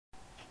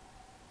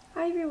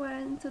Hi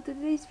everyone, so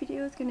today's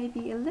video is going to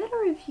be a little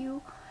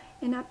review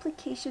and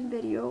application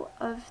video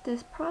of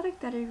this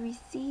product that I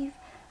received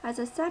as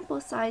a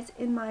sample size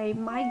in my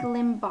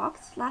Glam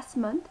box last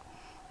month,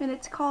 and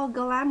it's called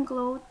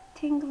GLAMGLOW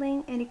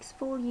Tingling and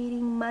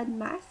Exfoliating Mud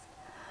Mask.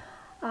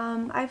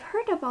 I've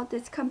heard about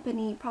this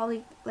company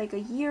probably like a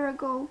year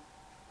ago,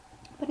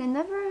 but I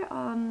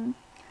never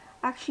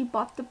actually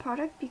bought the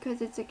product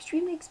because it's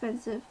extremely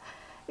expensive.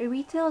 It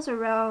retails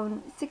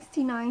around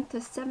 69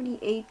 to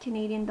 78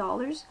 Canadian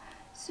dollars,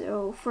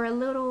 so for a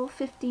little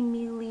 15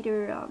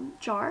 milliliter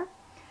jar.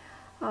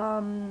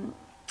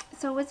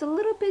 So it's a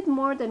little bit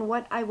more than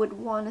what I would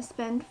want to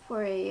spend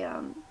for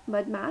a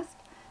mud mask,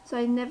 so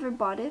I never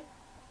bought it.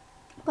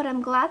 But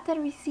I'm glad that I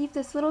received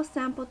this little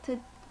sample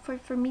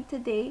for me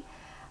today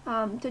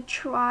to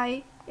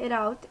try it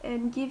out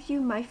and give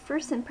you my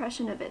first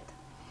impression of it.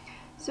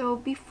 So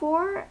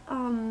before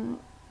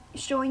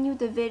showing you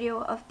the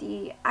video of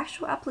the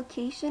actual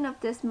application of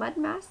this mud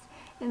mask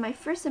and my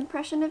first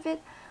impression of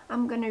it,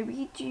 I'm gonna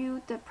read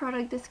you the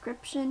product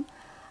description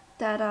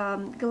that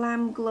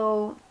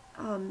GLAMGLOW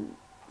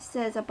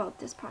says about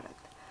this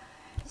product.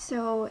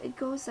 So it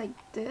goes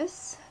like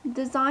this: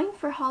 designed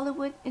for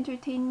Hollywood,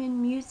 entertainment,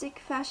 music,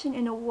 fashion,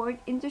 and award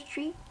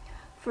industry,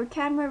 for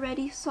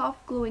camera-ready,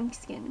 soft, glowing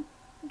skin.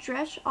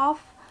 Dredged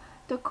off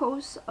the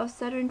coast of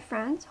southern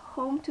France,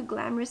 home to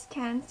glamorous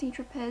Cannes,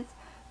 Tropez,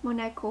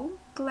 Monaco,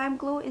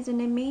 GLAMGLOW is an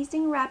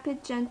amazing,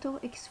 rapid, gentle,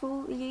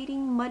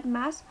 exfoliating mud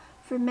mask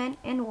for men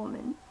and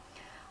women.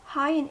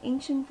 High in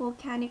ancient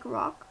volcanic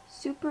rock,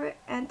 super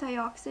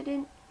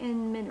antioxidant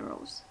and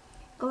minerals.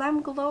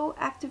 GLAMGLOW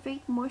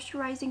activate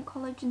moisturizing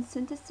collagen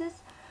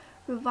synthesis,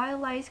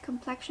 revitalize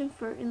complexion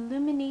for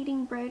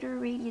illuminating brighter,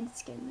 radiant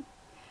skin.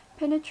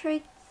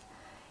 Penetrates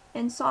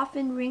and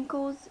soften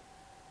wrinkles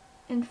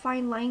and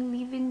fine line,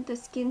 leaving the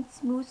skin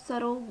smooth,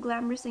 subtle,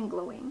 glamorous, and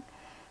glowing.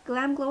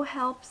 GLAMGLOW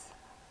helps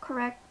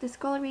correct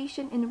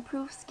discoloration and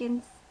improve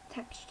skin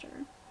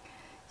texture.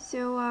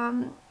 So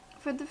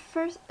for the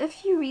first,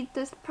 if you read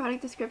this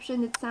product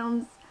description, it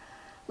sounds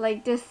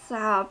like this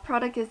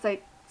product is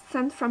like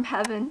sent from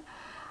heaven.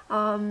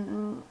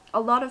 A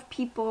lot of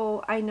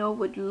people I know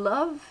would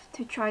love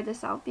to try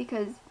this out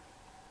because,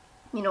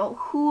 you know,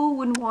 who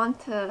wouldn't want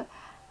to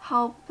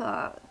help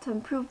to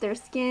improve their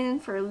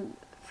skin for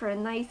a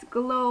nice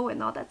glow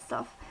and all that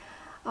stuff.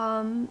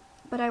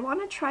 But I want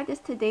to try this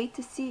today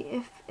to see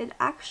if it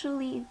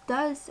actually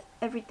does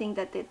everything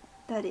that it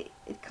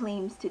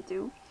claims to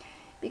do,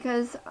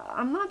 because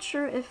I'm not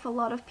sure if a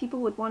lot of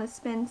people would want to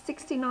spend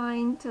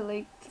 $69 to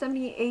like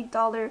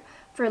 $78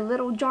 for a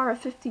little jar of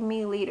 50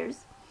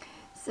 milliliters.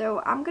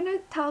 So I'm gonna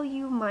tell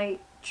you my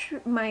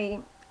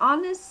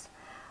honest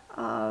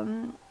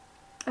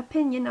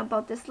opinion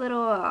about this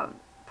little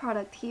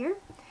product here,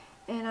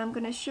 and I'm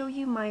gonna show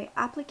you my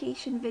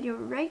application video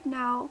right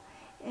now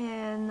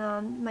and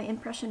my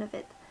impression of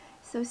it.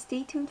 So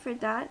stay tuned for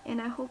that, and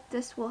I hope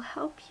this will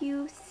help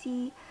you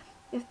see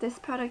if this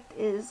product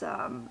is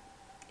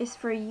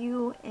for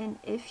you and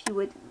if you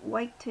would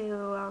like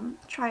to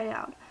try it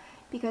out,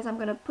 because I'm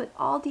gonna put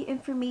all the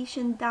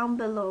information down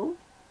below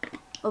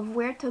of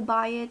where to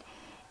buy it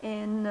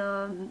and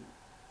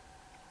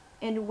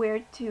where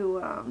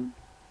to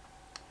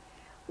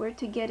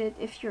get it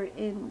if you're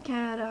in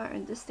Canada or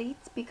in the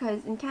States,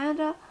 because in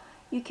Canada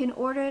you can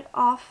order it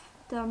off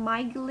the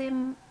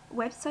Glam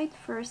website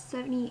for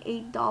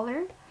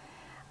 $78,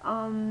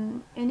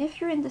 and if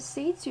you're in the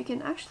States you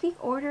can actually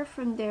order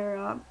from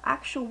their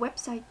actual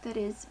website, that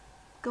is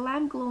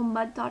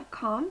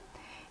glamglowmud.com,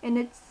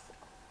 and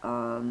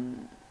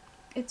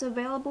it's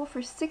available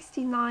for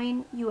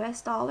 $69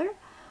 US.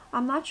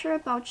 I'm not sure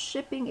about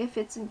shipping, if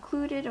it's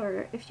included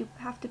or if you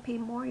have to pay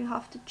more. You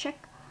have to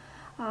check,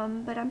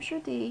 but I'm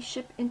sure they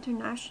ship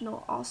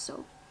international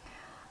also.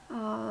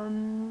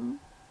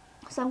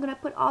 So I'm gonna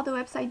put all the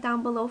website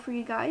down below for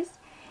you guys,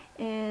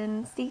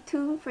 and stay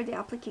tuned for the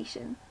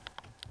application.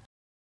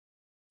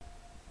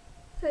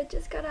 So I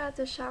just got out of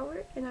the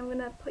shower and I'm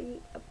gonna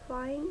be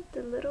applying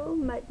the little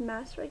mud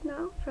mask right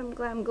now from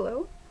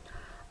GLAMGLOW.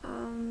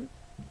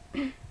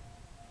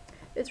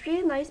 It's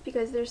really nice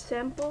because their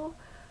sample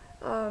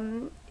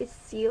is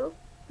sealed,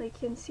 like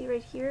you can see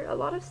right here. A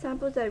lot of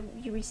samples that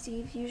you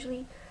receive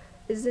usually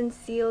isn't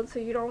sealed, so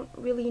you don't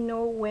really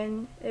know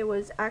when it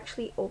was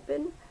actually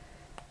open.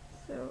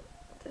 So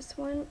this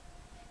one,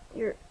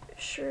 you're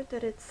sure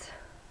that it's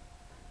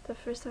the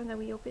first time that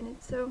we open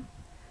it. So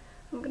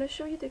I'm gonna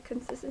show you the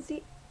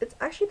consistency. It's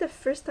actually the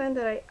first time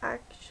that I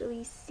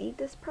actually see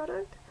this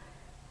product.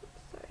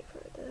 Sorry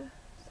for the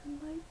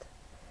sunlight.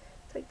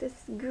 It's like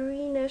this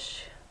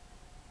greenish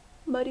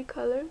muddy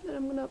color that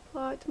I'm gonna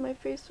apply to my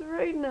face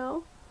right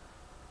now.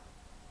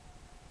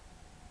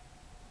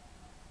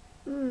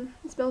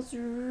 It smells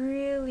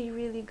really,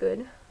 really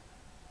good.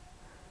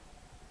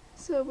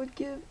 So I would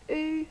give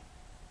a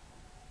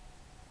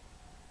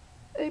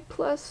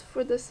plus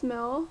for the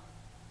smell.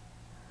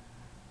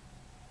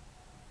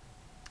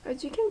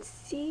 As you can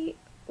see,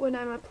 when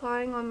I'm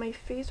applying on my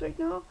face right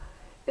now,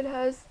 it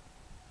has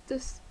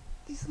these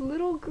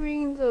little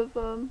grains of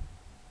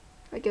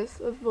I guess,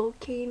 a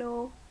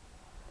volcano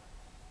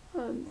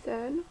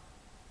sand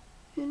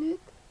in it,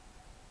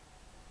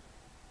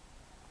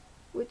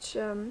 which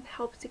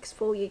helps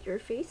exfoliate your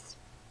face.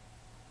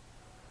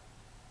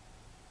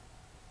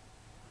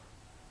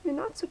 You're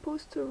not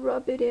supposed to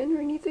rub it in or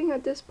anything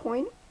at this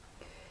point.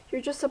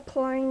 You're just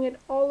applying it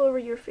all over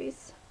your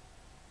face.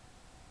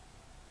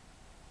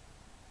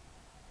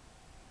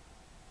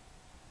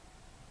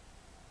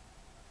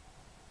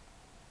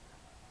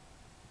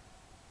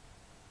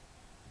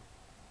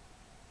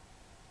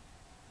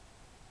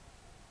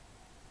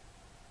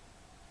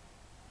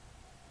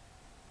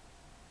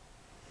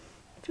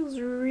 It feels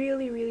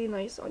really, really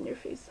nice on your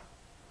face.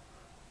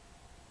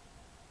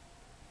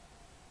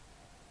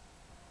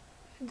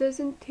 It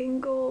doesn't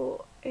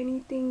tingle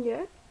anything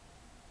yet.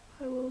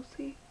 I will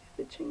see if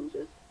it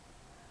changes.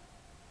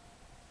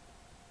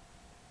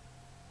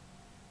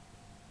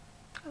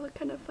 I look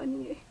kind of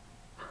funny,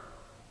 eh?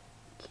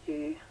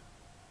 Okay.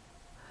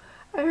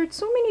 I heard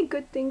so many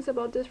good things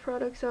about this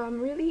product, so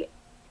I'm really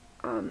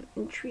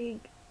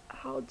intrigued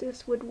how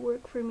this would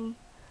work for me.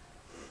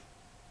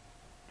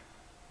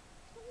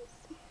 Let's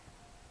see.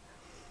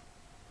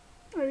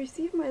 I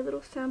received my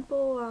little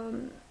sample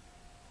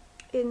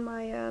in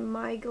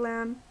my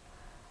Glam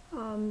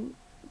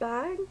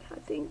bag, I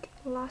think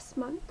last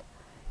month,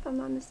 if I'm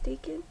not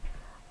mistaken.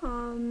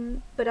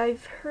 But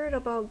I've heard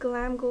about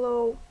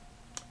GLAMGLOW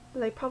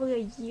like probably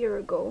a year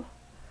ago,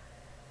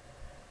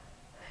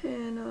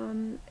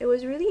 and it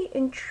was really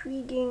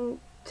intriguing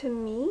to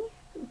me,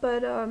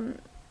 but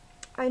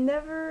I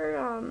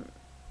never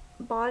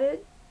bought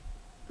it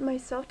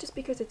myself just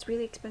because it's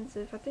really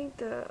expensive. I think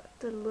the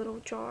little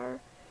jar,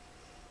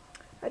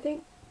 I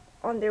think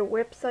on their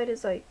website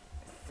is like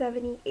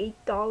 $78,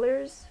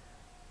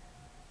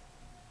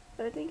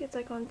 but I think it's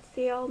like on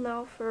sale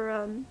now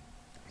for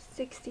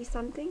 60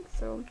 something.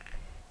 So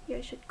yeah,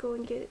 I should go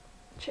and get it,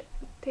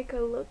 take a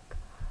look.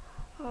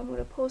 I'm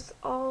gonna post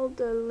all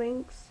the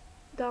links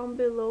down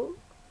below.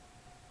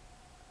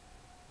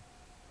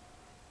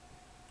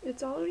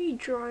 It's already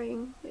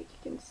drying, like you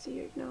can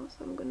see right now,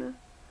 so I'm gonna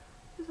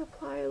just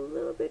apply a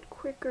little bit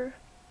quicker.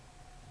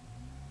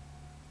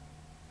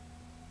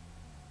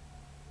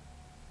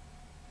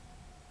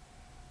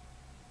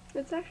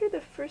 It's actually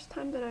the first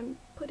time that I'm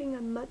putting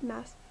a mud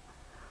mask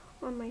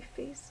on my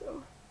face,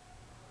 so.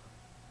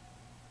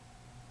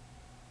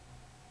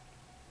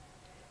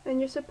 And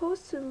you're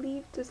supposed to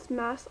leave this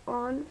mask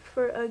on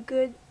for a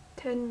good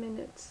 10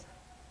 minutes.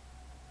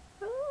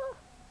 Ah!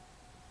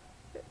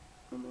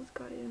 Almost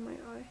got it in my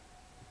eye.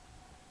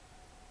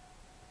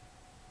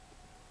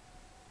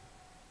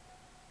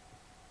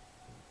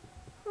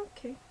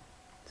 Okay,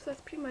 so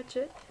that's pretty much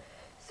it.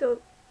 So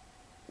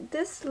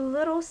this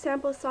little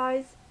sample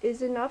size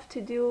is enough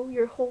to do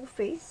your whole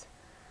face.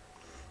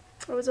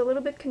 I was a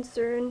little bit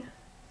concerned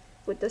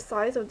with the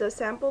size of the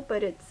sample,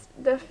 but it's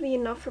definitely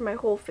enough for my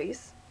whole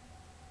face.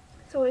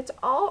 So it's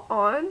all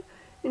on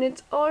and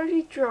it's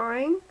already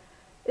drying.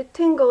 It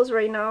tingles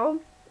right now.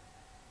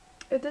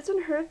 It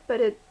doesn't hurt,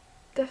 but it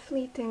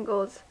definitely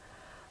tingles.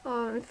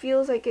 It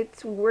feels like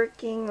it's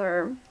working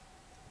or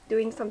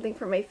doing something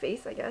for my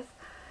face, I guess.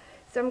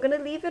 So I'm gonna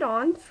leave it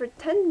on for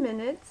 10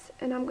 minutes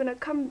and I'm gonna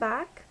come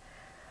back,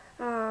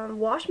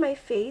 wash my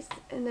face,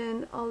 and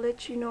then I'll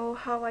let you know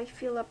how I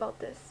feel about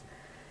this.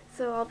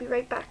 So I'll be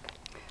right back.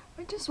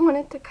 I just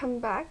wanted to come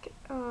back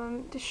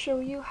to show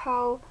you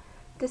how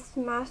this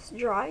mask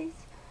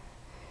dries.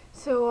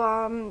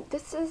 So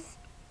this is,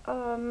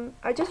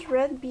 I just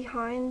read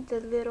behind the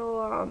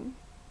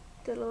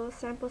little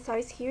sample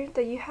size here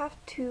that you have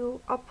to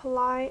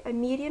apply a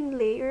medium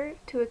layer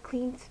to a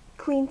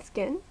clean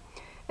skin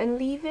and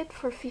leave it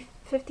for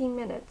 15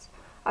 minutes.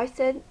 I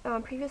said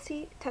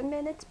previously 10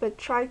 minutes, but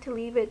try to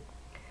leave it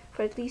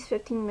for at least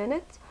 15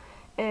 minutes.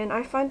 And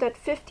I find that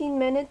 15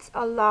 minutes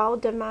allow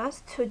the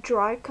mask to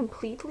dry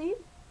completely.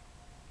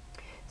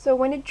 So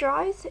when it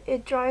dries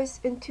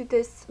into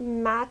this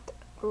matte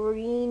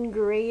green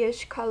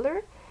grayish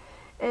color.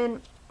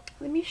 And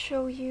let me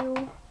show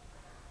you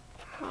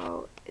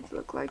how it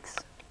looks like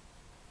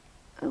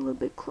a little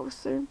bit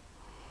closer.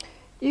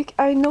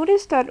 I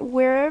noticed that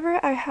wherever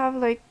I have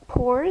like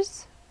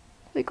pores,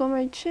 like on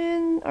my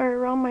chin or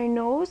around my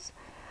nose,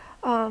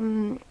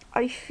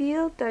 I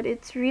feel that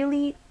it's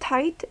really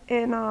tight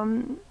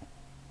and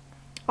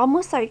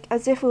almost like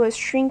as if it was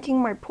shrinking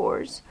my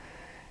pores.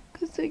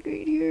 Cause like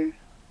right here,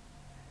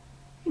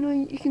 you know,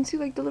 you can see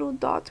like the little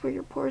dots where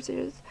your pores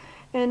is.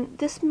 And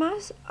this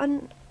mask,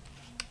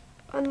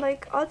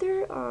 unlike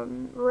other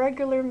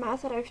regular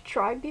masks that I've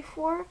tried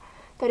before,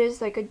 that is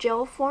like a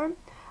gel form,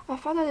 I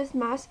found that this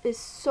mask is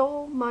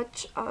so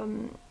much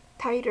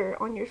tighter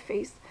on your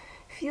face.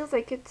 Feels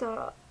like it's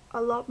a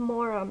lot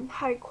more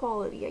high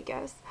quality, I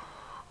guess.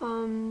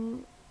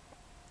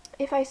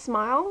 If I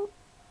smile,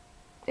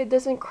 it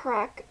doesn't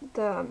crack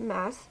the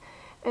mask.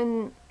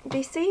 And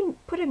they say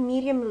put a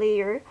medium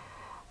layer.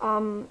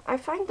 I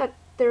find that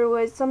there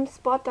was some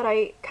spot that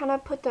I kind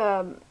of put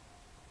a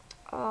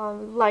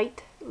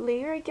light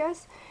layer, I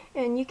guess,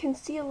 and you can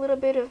see a little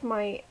bit of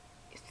my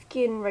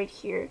skin right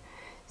here.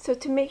 So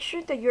to make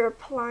sure that you're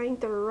applying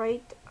the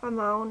right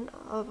amount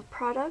of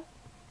product,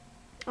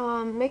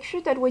 make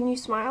sure that when you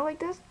smile like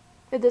this,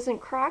 it doesn't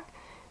crack.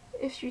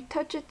 If you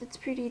touch it, it's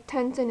pretty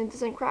tense and it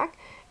doesn't crack.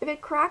 If it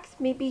cracks,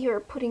 maybe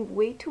you're putting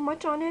way too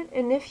much on it.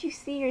 And if you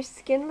see your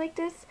skin like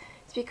this,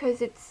 it's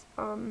because it's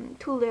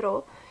too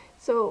little.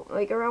 So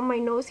like around my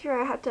nose here,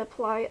 I have to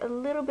apply a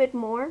little bit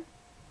more.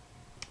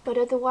 But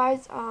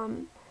otherwise,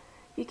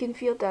 you can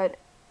feel that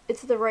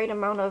it's the right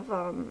amount of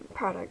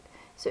product.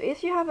 So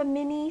if you have a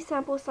mini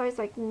sample size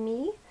like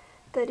me,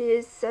 that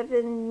is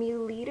 7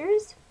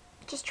 milliliters,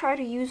 just try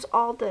to use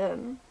all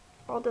the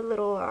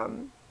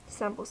little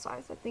sample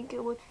size. I think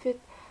it would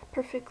fit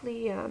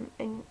perfectly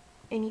in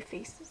any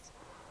faces.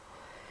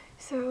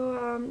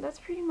 So that's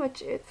pretty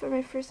much it for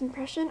my first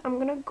impression. I'm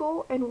gonna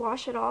go and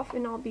wash it off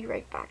and I'll be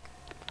right back.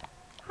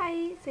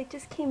 Hi, so I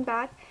just came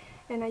back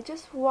and I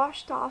just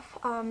washed off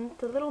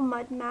the little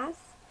mud mask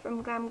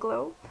from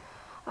GLAMGLOW.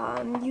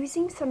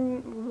 Using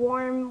some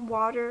warm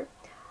water,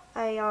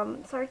 I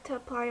started to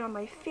apply on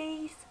my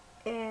face,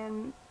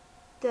 and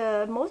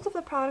most of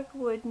the product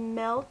would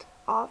melt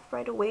off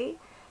right away,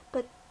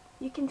 but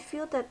you can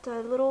feel that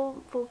the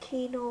little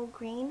volcano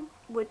green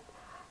would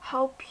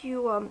help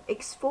you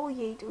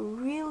exfoliate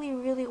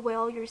really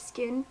well your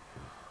skin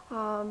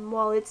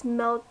while it's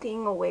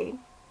melting away.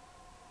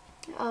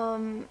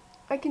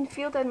 I can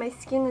feel that my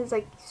skin is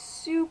like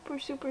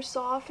super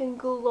soft and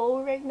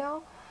glow right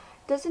now.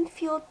 Doesn't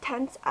feel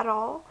tense at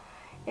all,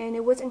 and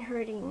it wasn't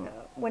hurting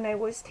when I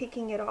was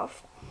taking it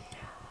off.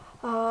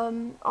 A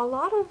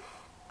lot of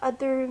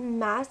other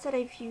masks that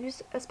I've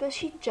used,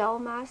 especially gel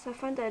masks, I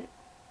find that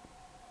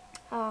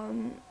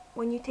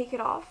when you take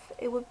it off,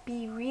 it would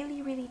be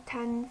really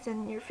tense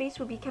and your face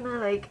would be kind of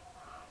like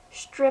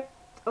stripped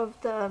of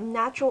the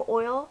natural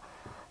oil.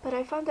 But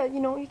I found that,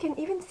 you know, you can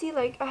even see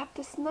like I have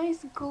this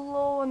nice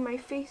glow on my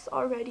face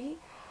already,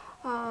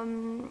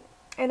 and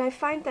I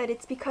find that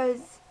it's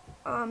because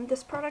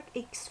this product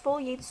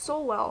exfoliates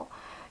so well.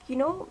 You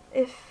know,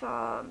 if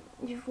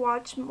you've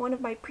watched one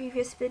of my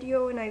previous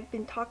video and I've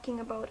been talking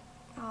about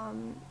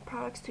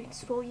products to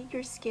exfoliate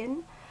your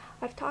skin,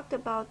 I've talked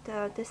about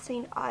the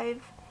St.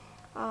 Ives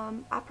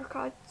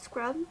apricot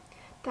scrub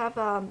that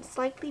have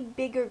slightly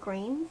bigger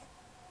grains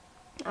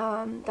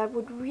that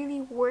would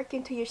really work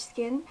into your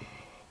skin.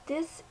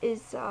 This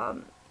is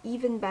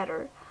even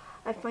better.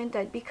 I find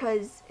that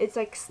because it's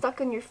like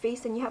stuck on your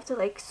face and you have to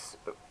like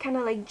kind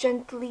of like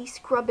gently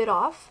scrub it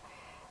off,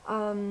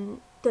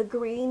 the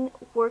grain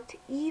worked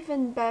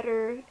even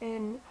better,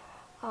 and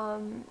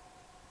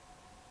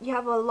you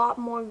have a lot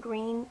more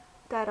grain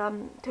that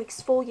to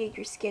exfoliate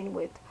your skin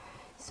with.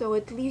 So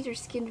it leaves your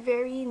skin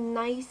very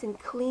nice and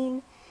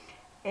clean,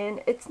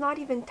 and it's not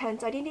even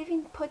tense. I didn't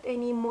even put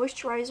any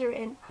moisturizer,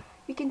 and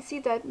you can see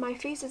that my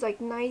face is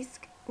like nice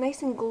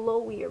and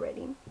glowy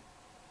already.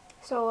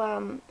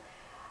 So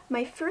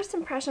my first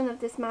impression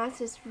of this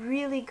mask is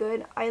really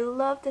good. I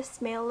love the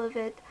smell of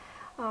it.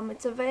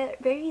 It's a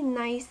very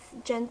nice,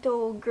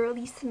 gentle,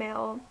 girly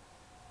smell.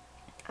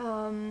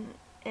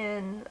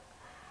 And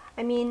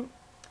I mean,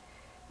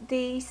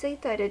 they say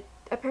that it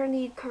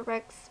apparently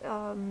corrects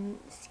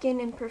skin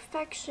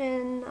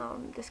imperfection,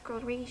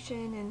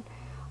 discoloration, and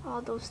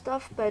all those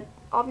stuff. But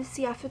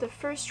obviously, after the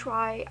first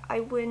try,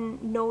 I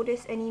wouldn't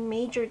notice any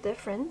major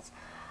difference.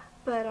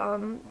 But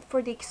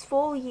for the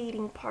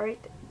exfoliating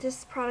part,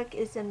 this product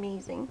is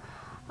amazing.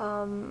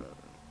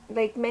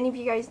 Like many of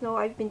you guys know,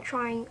 I've been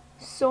trying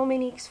so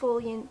many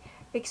exfoliating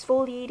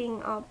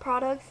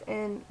products,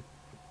 and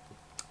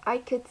I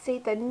could say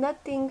that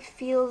nothing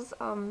feels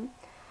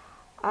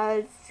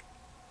as,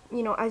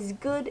 you know, as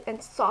good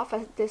and soft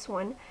as this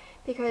one,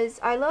 because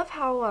I love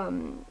how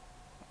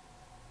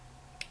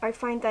I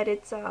find that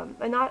it's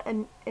not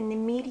an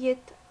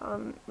immediate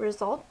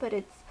result, but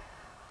it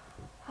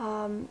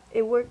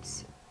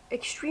works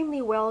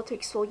extremely well to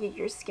exfoliate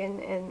your skin,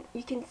 and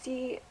you can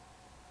see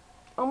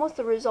almost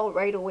the result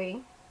right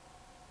away.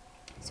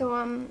 So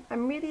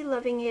I'm really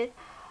loving it.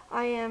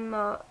 I'm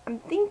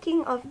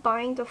thinking of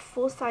buying the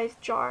full-size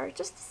jar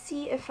just to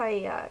see if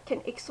I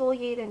can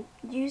exfoliate and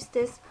use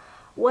this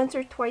once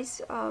or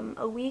twice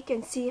a week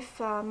and see if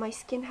my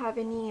skin have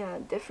any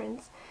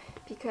difference,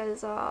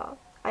 because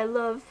I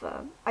love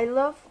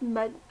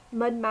mud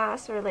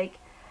masks, or like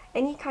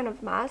any kind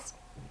of mask.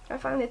 I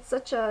found it's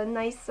such a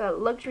nice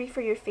luxury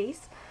for your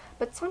face,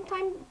 but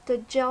sometimes the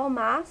gel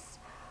masks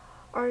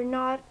are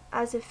not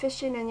as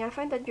efficient, and I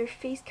find that your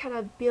face kind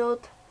of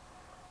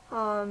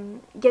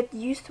get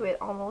used to it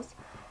almost,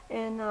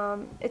 and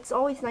it's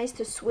always nice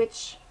to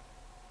switch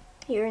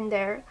here and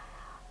there.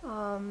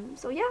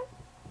 So yeah,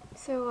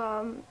 so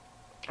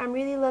I'm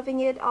really loving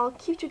it. I'll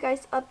keep you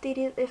guys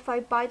updated if I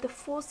buy the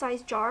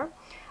full-size jar.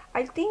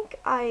 I think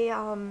I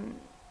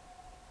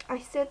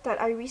said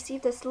that I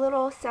received this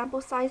little sample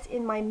size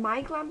in my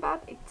Glam bag.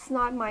 It's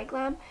not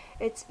Glam,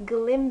 it's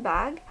Glam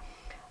bag.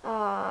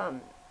 I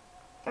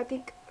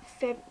think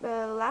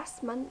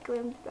last month,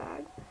 Glam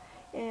bag.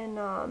 And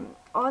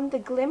on the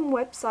Glam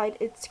website,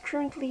 it's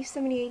currently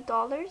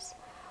 $78,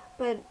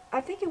 but I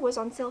think it was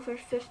on sale for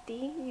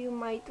 $50. You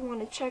might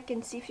want to check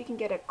and see if you can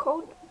get a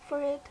code for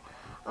it.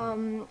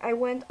 I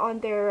went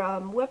on their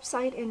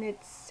website and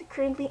it's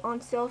currently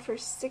on sale for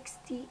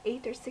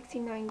 $68 or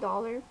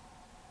 $69.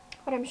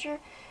 But I'm sure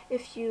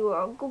if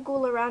you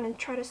Google around and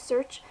try to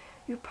search,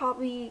 you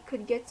probably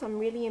could get some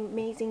really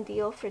amazing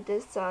deal for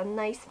this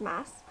nice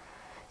mask.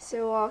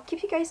 So I'll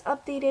keep you guys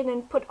updated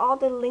and put all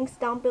the links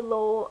down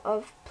below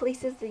of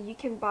places that you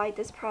can buy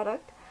this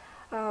product.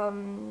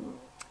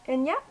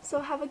 And yeah,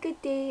 so have a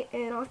good day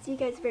and I'll see you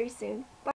guys very soon. Bye.